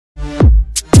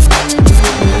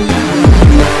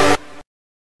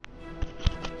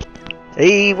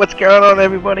Hey, what's going on,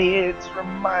 everybody? It's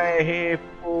Romire here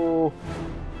for...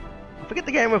 I forget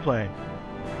the game we're playing.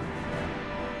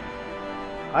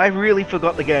 I really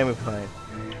forgot the game we're playing.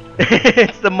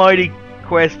 It's the Mighty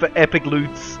Quest for Epic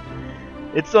Loots.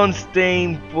 It's on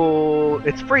Steam for...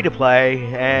 It's free to play,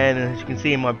 and as you can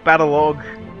see in my battle log,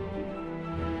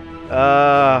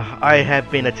 I have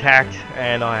been attacked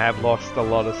and I have lost a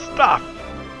lot of stuff.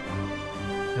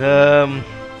 One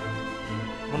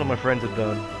of my friends have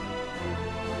done.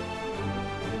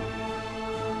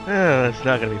 It's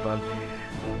not gonna be fun.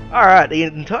 Alright, the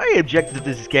entire objective of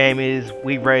this game is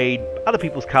we raid other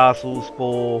people's castles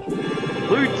for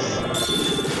loots,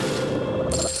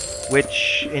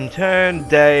 which in turn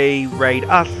they raid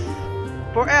us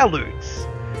for our loots.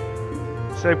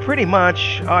 So pretty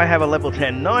much I have a level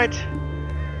 10 knight,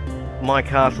 my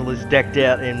castle is decked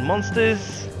out in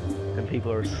monsters, and people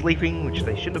are sleeping, which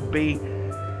they shouldn't be.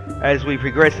 As we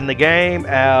progress in the game,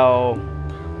 our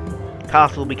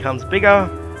castle becomes bigger,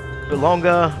 but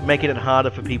longer, making it harder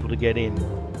for people to get in.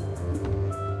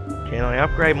 Can I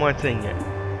upgrade my thing yet?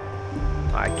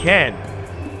 I can.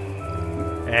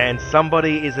 And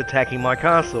somebody is attacking my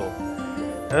castle.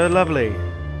 Oh, lovely.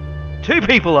 2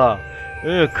 people are!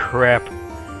 Oh, crap.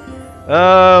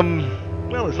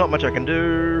 Well, there's not much I can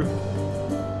do.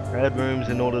 Add rooms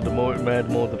in order to add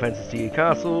more defenses to your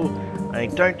castle. I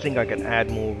don't think I can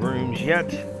add more rooms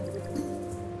yet.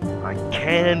 I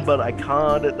can, but I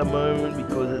can't at the moment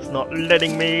because it's not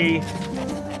letting me.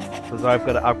 Because I've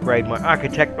got to upgrade my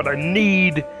architect, but I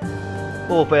need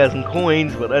 4,000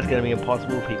 coins, but that's going to be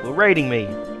impossible with people raiding me.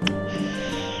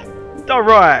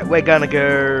 Alright, we're going to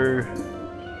go...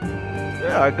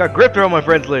 Yeah, I got Grifter on my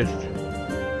friends list.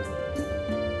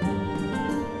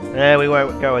 We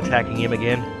won't go attacking him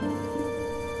again.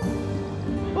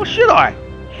 Or should I?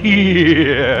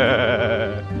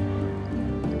 Yeah.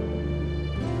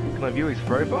 Can I view his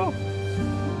profile?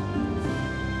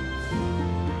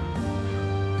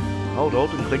 Hold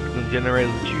Alt and click on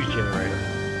generator to choose generator.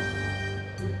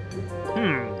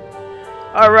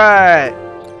 Alright.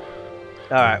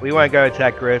 Alright, we won't go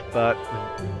attack Griff, but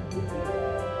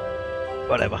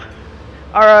whatever.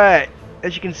 Alright,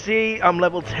 as you can see, I'm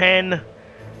level 10.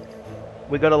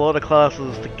 We've got a lot of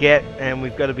classes to get, and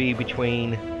we've got to be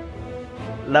between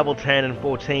level 10 and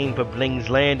 14 for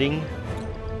Bling's Landing.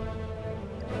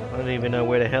 I don't even know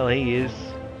where the hell he is.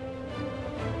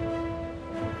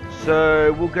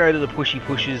 So we'll go to the pushy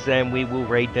pushes and we will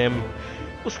raid them.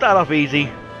 We'll start off easy.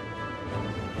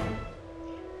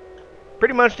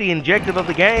 Pretty much the objective of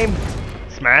the game: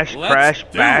 smash, crash,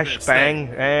 bash,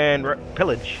 bang, and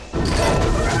pillage.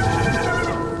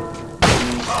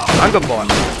 Hungerbot.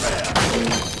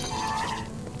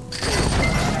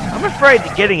 I'm afraid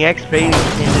that getting XP in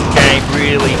this game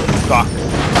really sucks.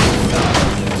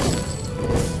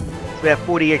 About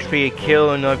 40 XP a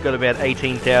kill, and I've got about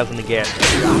 18,000 to get.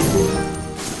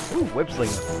 Ooh, web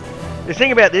slinger. The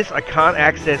thing about this, I can't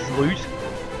access loot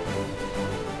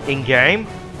in game,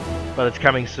 but it's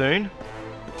coming soon.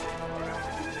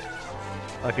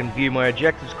 I can view my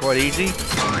objectives quite easy.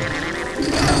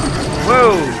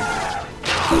 Whoa!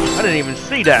 I didn't even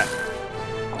see that.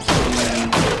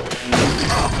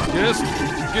 Just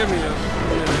give me a...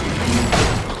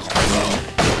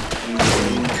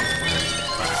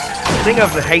 The thing I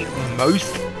hate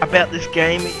most about this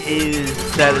game is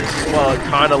that it's, well,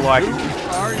 kind of like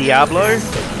Diablo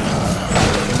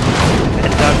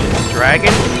and Dungeons and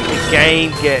Dragons. The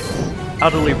game gets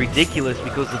utterly ridiculous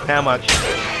because of how much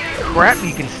crap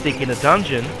you can stick in a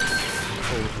dungeon,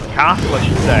 or castle I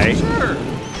should say,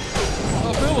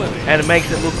 and it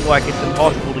makes it look like it's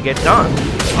impossible to get done.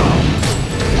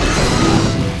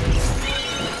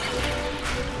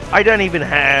 I don't even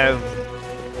have...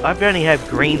 I only have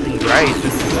greens and greys.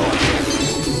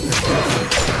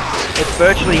 It's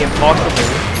virtually impossible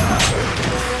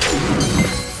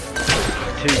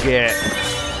to get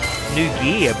new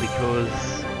gear because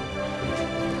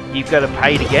you've got to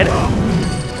pay to get it.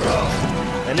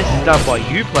 And this is done by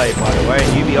Uplay, by the way,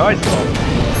 and UBI's fault.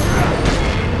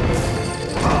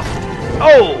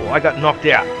 Oh, I got knocked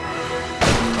out.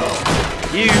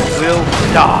 You will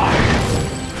die.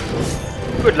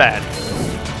 Good lad.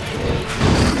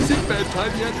 Is it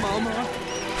bedtime yet, Mama?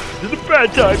 Is it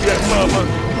bad time yet, Mama?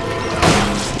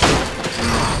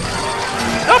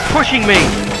 Stop pushing me!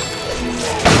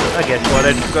 I guess what,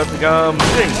 I just got the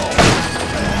thing.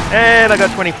 And I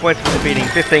got 20 points for defeating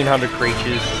 1,500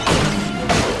 creatures.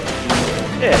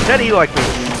 Yeah, how do you like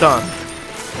being stunned?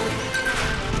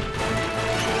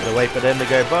 Gotta wait for them to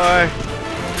go by.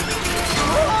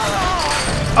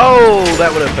 Oh,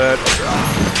 that would have hurt.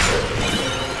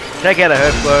 Take out a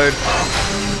hurt load.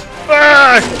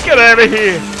 Ah, get out of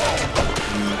here!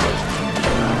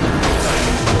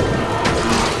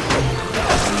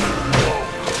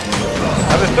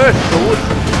 The first thought,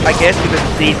 I guess, if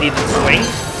it's easy to swing,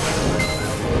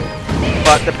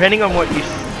 but depending on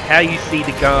how you see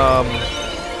the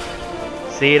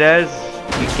see it as,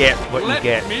 you get what you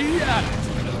get.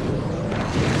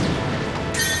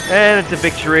 And it's a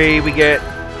victory. We get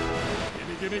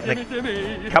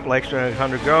a couple extra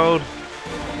 100 gold.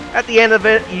 At the end of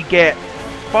it, you get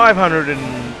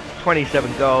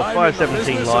 527 gold,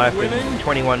 517 life, and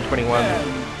 21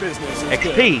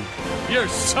 XP. You're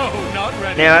so not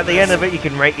ready. Now at the end of it you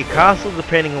can rate your castle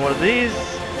depending on what it is.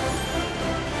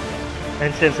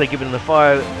 And since they're giving the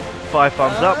five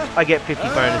thumbs up, I get 50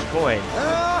 bonus coins.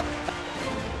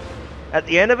 At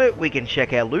the end of it we can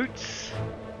check our loots.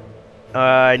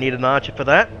 I need an archer for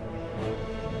that.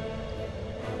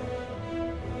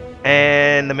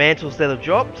 And the mantles that have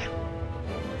dropped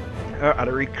are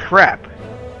utterly crap.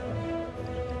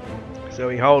 So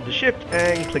we hold the shift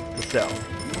and click to sell.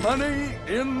 Money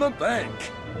in the bank.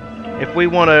 If we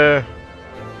want to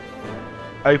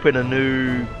open a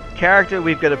new character,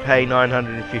 we've got to pay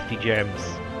 950 gems.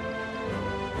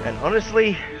 And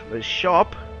honestly, the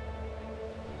shop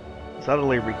is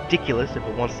utterly ridiculous if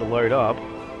it wants to load up.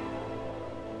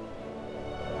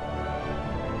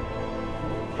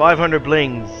 500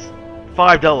 blings,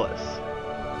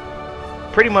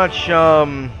 $5. Pretty much,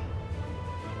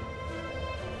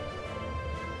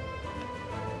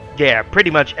 yeah, pretty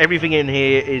much everything in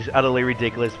here is utterly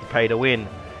ridiculous for pay to win.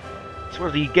 So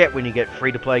what do you get when you get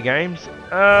free to play games?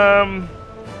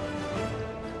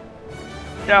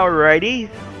 Alrighty,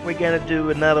 we're gonna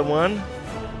do another one.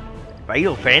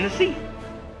 Fatal Fantasy?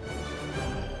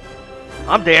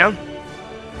 I'm down.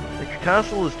 The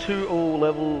castle is two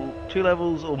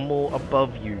levels or more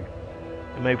above you.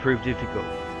 It may prove difficult.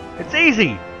 It's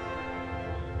easy!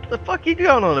 What the fuck are you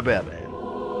going on about, man?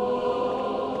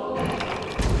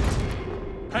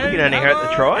 You can only hurt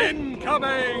the try.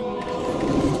 Incoming.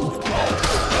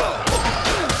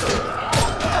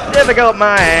 Never got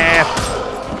my ass.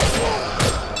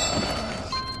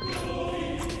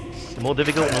 The more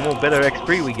difficult, the more better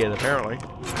XP we get, apparently.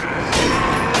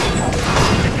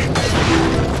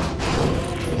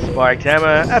 Spiked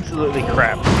hammer, absolutely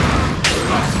crap.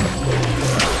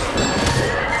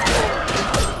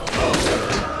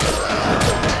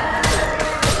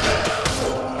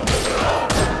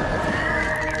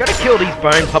 Gotta kill these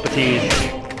bone puppeteers.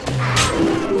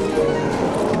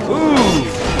 Ooh!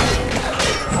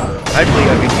 Hopefully I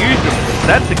can use them, because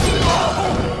that's a good.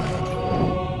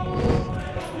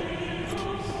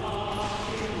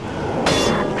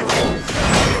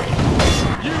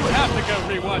 You have to go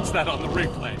rewatch that on the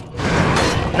replay.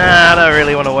 Nah, I don't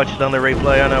really want to watch it on the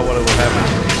replay. I know what will happen.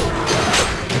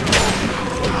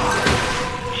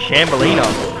 Shambelina.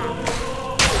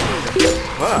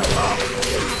 What?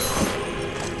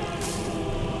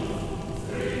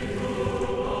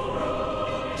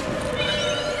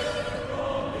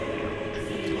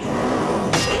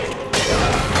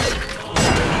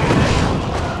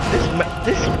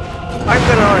 I'm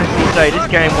gonna honestly say this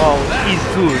game, while it is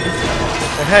good,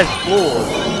 it has flaws.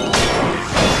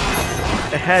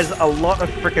 It has a lot of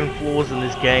freaking flaws in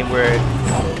this game where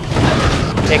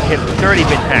it's already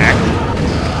been hacked.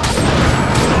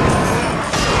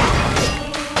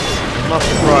 I'm not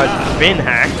surprised it's been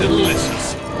hacked.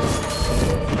 Delicious.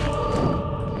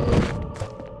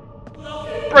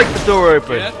 Break the door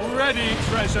open. Get ready,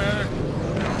 treasure.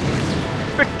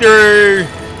 Victory!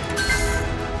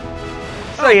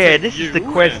 So yeah, this is the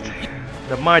quest,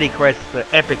 the mighty quest for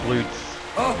epic loots.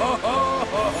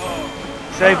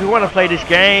 So if you want to play this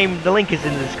game, the link is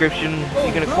in the description.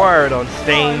 You can acquire it on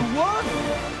Steam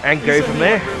and go from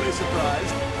there.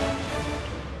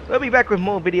 We'll be back with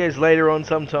more videos later on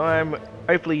sometime.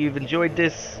 Hopefully you've enjoyed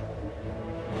this.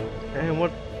 And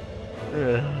what...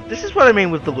 this is what I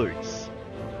mean with the loots.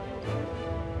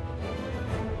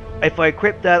 If I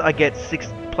equip that, I get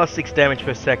plus 6 damage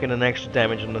per second and extra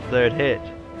damage on the third hit.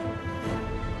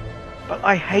 But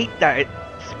I hate that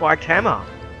spiked hammer.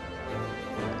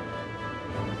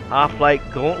 Half-plate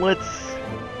gauntlets.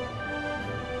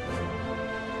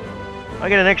 I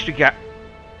get an extra gap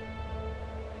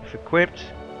if equipped.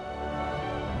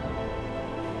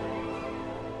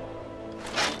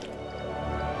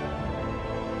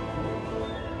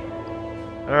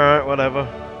 Alright, whatever.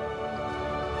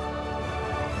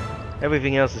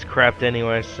 Everything else is crapped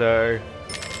anyway, so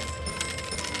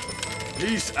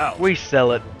Peace out. we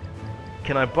sell it.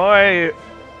 Can I buy...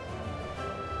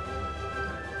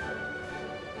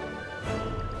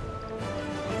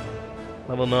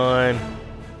 Level 9.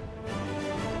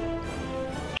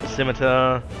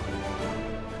 scimitar.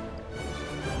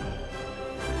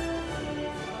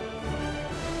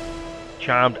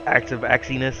 Charmed Axe of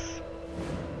Axiness.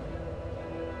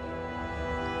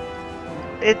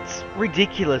 It's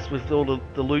ridiculous with all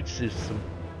the loot system.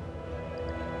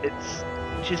 It's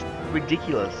just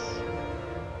ridiculous.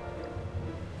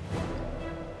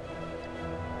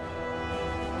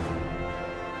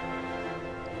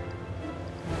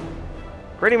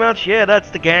 Pretty much, yeah, that's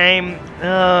the game.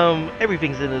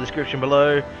 Everything's in the description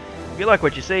below. If you like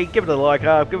what you see, give it a like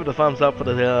up, give it a thumbs up for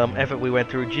the effort we went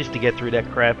through just to get through that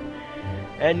crap.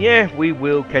 And yeah, we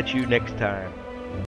will catch you next time.